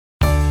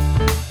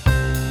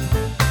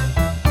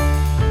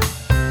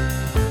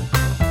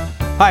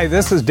Hi,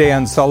 this is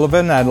Dan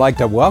Sullivan. I'd like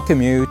to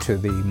welcome you to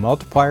the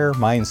Multiplier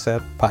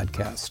Mindset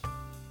Podcast.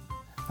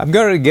 I'm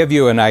going to give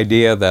you an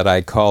idea that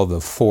I call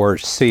the 4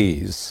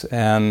 C's.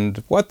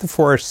 And what the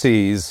 4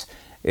 C's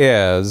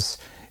is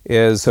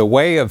a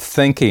way of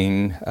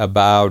thinking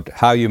about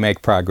how you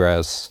make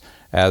progress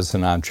as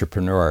an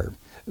entrepreneur.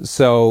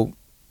 So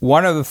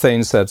one of the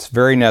things that's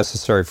very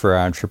necessary for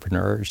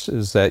entrepreneurs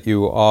is that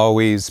you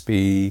always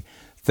be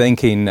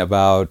thinking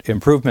about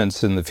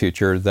improvements in the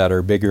future that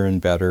are bigger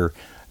and better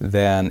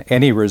than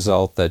any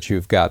result that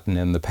you've gotten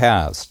in the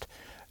past.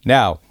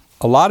 Now,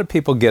 a lot of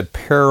people get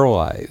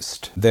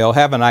paralyzed. They'll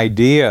have an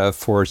idea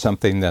for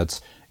something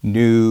that's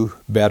new,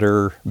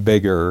 better,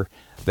 bigger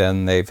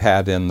than they've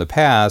had in the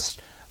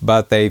past,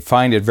 but they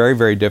find it very,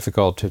 very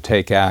difficult to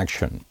take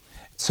action.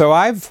 So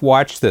I've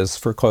watched this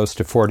for close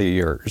to 40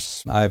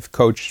 years. I've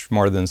coached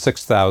more than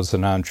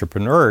 6,000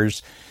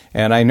 entrepreneurs,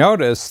 and I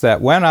noticed that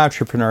when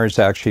entrepreneurs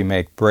actually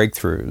make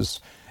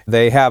breakthroughs,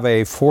 they have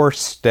a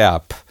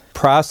 4-step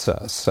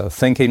process, a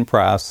thinking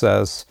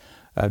process,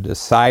 a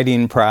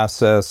deciding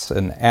process,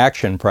 an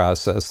action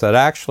process that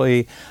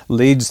actually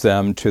leads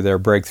them to their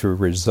breakthrough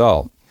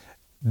result.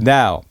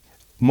 Now,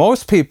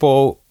 most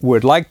people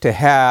would like to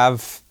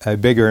have a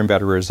bigger and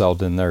better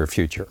result in their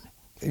future.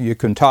 You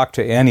can talk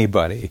to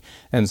anybody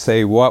and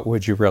say, what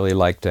would you really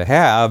like to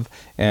have?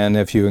 And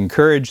if you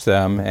encourage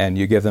them and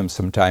you give them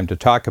some time to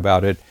talk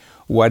about it,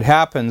 what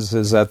happens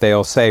is that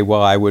they'll say,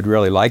 well, I would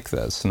really like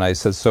this. And I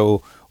said,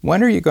 so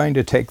when are you going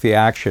to take the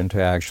action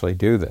to actually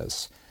do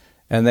this?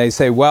 And they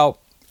say, well,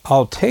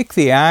 I'll take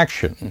the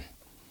action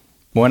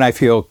when I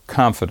feel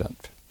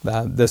confident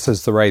that this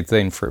is the right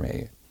thing for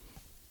me.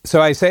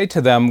 So I say to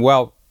them,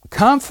 well,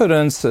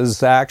 confidence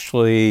is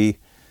actually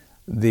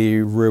the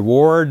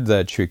reward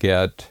that you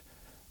get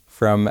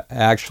from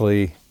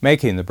actually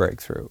making the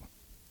breakthrough.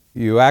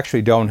 You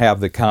actually don't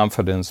have the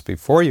confidence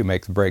before you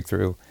make the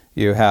breakthrough.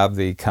 You have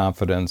the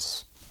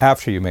confidence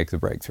after you make the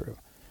breakthrough.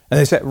 And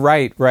they said,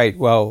 right.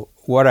 Well,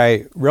 what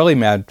I really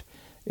meant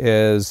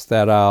is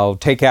that I'll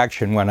take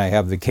action when I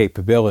have the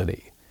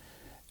capability.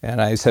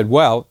 And I said,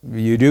 well,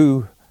 you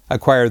do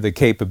acquire the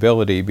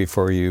capability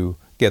before you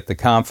get the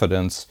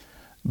confidence,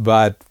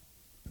 but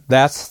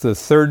that's the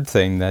third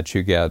thing that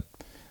you get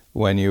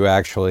when you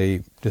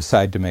actually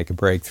decide to make a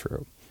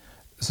breakthrough.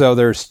 So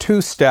there's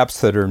 2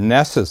 steps that are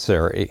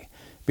necessary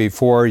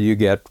before you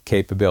get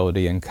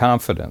capability and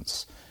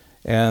confidence.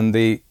 And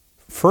the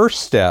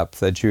first step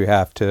that you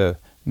have to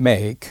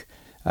make,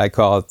 I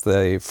call it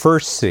the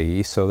first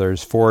C, so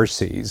there's 4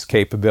 C's.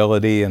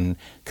 Capability and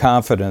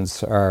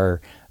confidence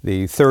are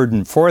the 3rd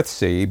and 4th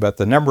C, but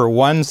the number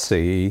 1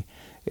 C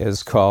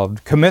is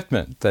called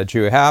commitment, that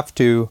you have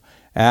to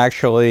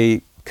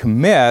actually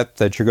commit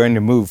that you're going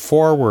to move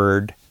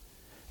forward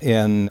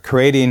in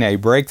creating a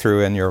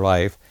breakthrough in your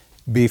life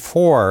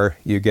before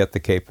you get the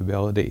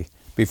capability,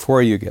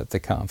 before you get the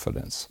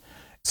confidence.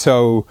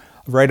 So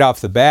right off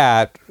the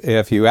bat,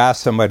 if you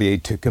ask somebody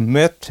to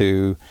commit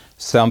to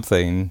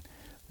something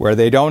where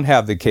they don't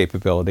have the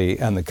capability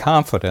and the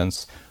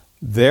confidence,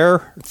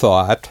 their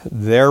thought,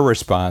 their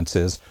response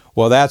is,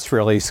 well, that's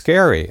really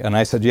scary. And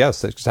I said,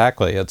 yes,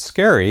 exactly, it's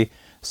scary.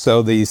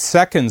 So the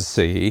 2nd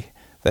C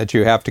that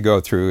you have to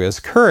go through is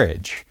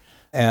courage.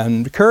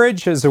 And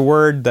courage is a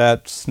word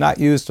that's not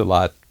used a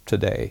lot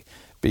today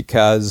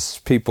because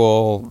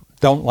people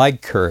don't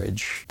like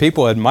courage.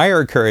 People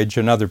admire courage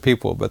in other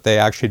people, but they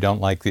actually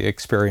don't like the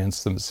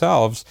experience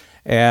themselves.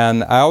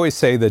 And I always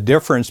say the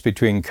difference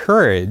between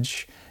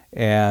courage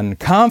and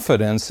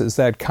confidence is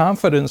that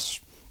confidence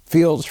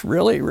feels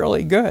really,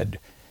 really good.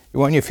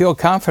 When you feel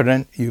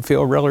confident, you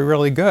feel really,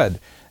 really good.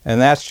 And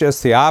that's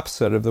just the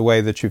opposite of the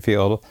way that you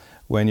feel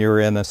when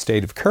you're in a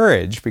state of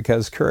courage,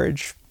 because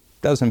courage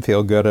doesn't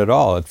feel good at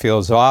all. It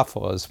feels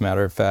awful, as a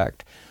matter of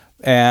fact.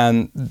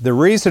 And the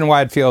reason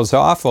why it feels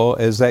awful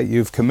is that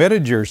you've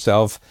committed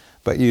yourself,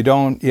 but you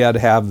don't yet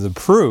have the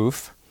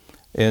proof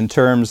in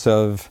terms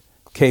of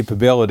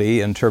capability,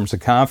 in terms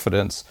of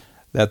confidence,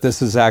 that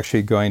this is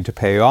actually going to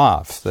pay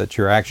off, that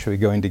you're actually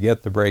going to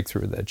get the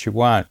breakthrough that you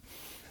want.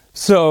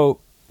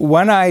 So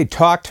when I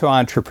talk to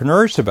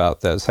entrepreneurs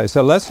about this, I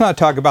said, let's not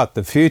talk about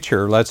the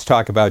future, let's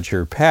talk about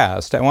your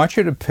past. I want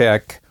you to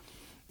pick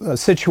a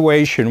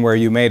situation where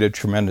you made a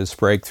tremendous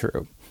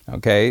breakthrough,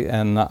 okay?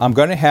 And I'm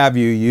going to have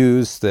you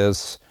use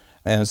this,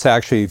 and it's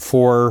actually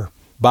 4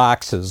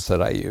 boxes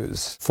that I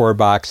use, 4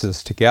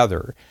 boxes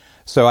together.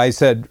 So I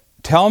said,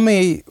 tell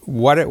me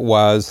what it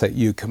was that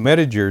you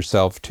committed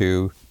yourself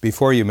to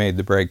before you made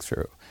the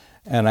breakthrough.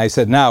 And I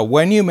said, now,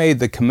 when you made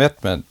the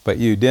commitment, but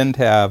you didn't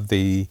have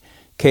the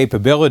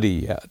capability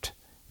yet,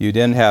 you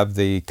didn't have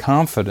the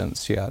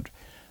confidence yet,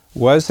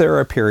 was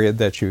there a period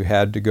that you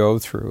had to go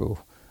through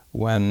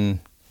when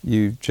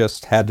you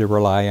just had to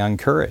rely on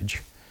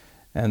courage?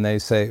 And they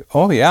say,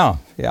 oh, yeah.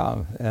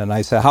 And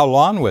I say, how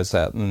long was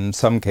that? And in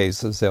some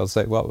cases, they'll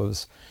say, well, it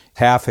was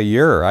half a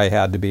year. I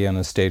had to be in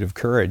a state of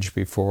courage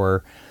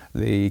before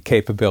the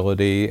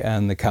capability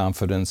and the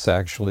confidence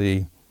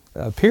actually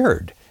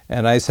appeared.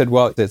 And I said,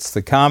 well, it's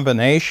the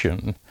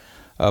combination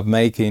of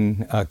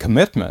making a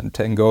commitment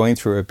and going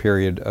through a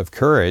period of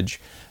courage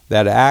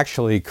that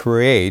actually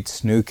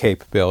creates new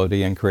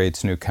capability and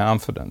creates new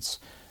confidence.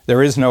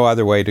 There is no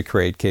other way to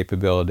create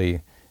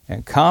capability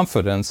and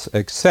confidence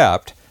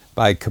except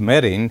by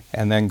committing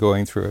and then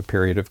going through a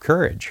period of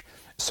courage.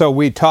 So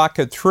we talk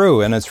it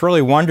through, and it's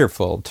really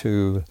wonderful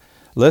to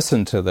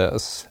listen to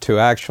this, to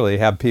actually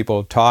have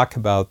people talk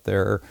about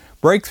their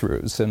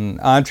breakthroughs. And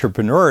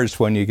entrepreneurs,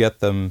 when you get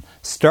them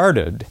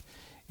started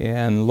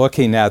and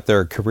looking at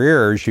their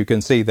careers, you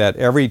can see that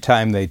every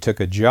time they took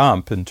a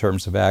jump in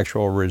terms of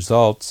actual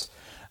results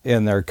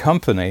in their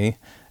company,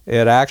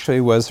 it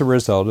actually was a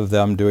result of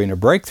them doing a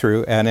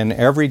breakthrough. And in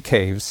every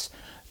case,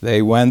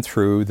 they went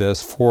through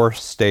this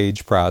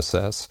 4-stage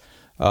process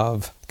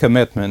of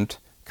commitment,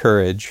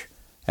 courage,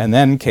 and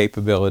then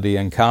capability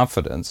and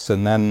confidence.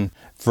 And then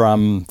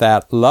from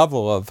that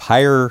level of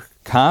higher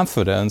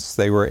confidence,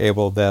 they were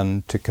able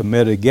then to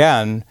commit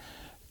again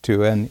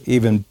to an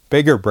even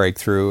bigger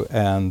breakthrough,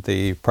 and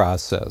the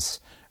process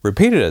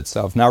repeated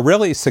itself. Now,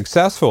 really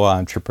successful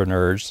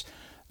entrepreneurs,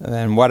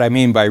 and what I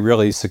mean by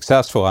really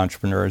successful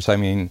entrepreneurs, I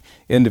mean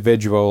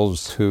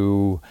individuals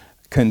who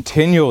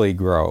continually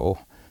grow,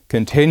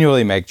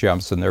 continually make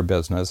jumps in their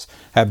business,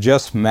 have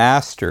just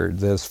mastered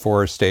this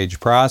 4-stage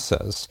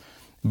process.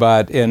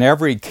 But in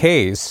every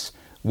case,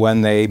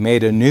 when they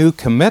made a new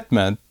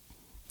commitment,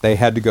 they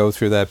had to go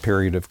through that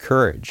period of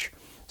courage.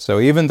 So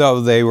even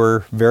though they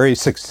were very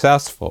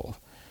successful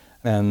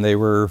and they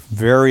were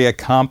very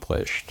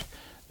accomplished,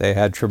 they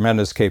had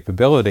tremendous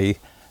capability,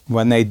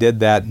 when they did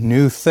that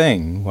new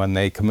thing, when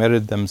they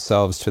committed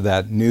themselves to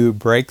that new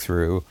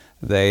breakthrough,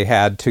 they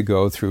had to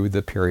go through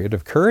the period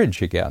of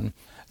courage again.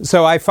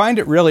 So I find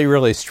it really,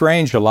 really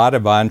strange. A lot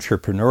of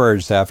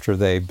entrepreneurs, after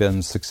they've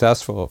been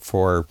successful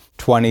for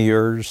 20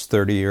 years,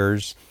 30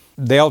 years,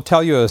 they'll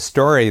tell you a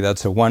story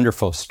that's a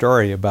wonderful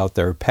story about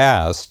their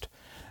past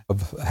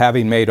of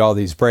having made all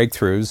these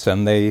breakthroughs,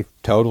 and they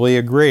totally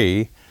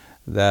agree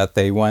that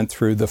they went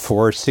through the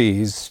 4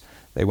 C's,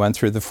 they went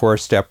through the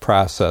 4-step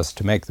process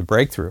to make the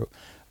breakthrough.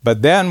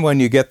 But then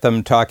when you get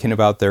them talking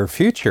about their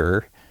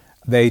future,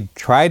 they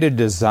try to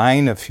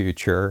design a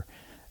future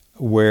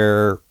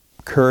where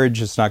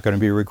courage is not going to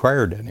be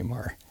required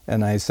anymore.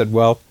 And I said,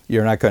 well,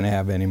 you're not going to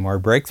have any more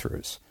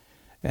breakthroughs.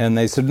 And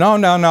they said,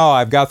 no,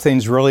 I've got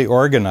things really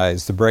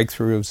organized. The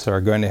breakthroughs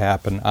are going to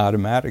happen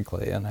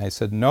automatically. And I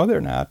said, no,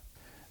 they're not.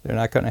 They're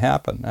not going to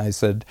happen. I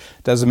said,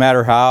 it doesn't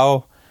matter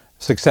how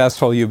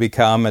successful you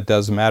become. It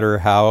doesn't matter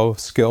how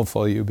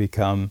skillful you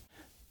become.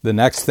 The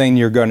next thing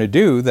you're going to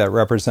do that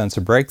represents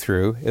a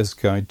breakthrough is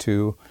going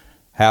to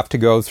have to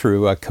go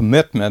through a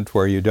commitment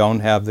where you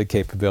don't have the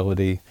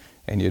capability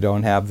and you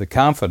don't have the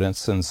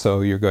confidence, and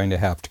so you're going to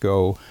have to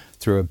go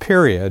through a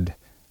period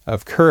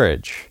of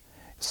courage.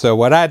 So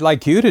what I'd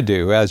like you to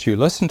do as you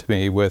listen to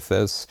me with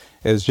this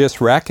is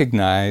just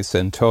recognize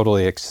and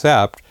totally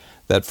accept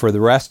that for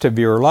the rest of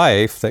your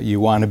life that you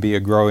want to be a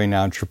growing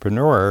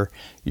entrepreneur,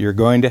 you're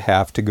going to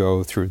have to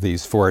go through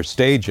these 4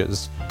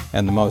 stages.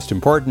 And the most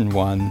important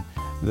one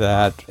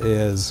that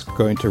is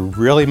going to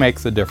really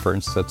make the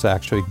difference, that's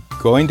actually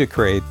going to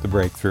create the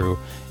breakthrough,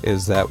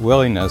 is that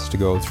willingness to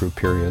go through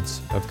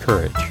periods of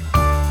courage.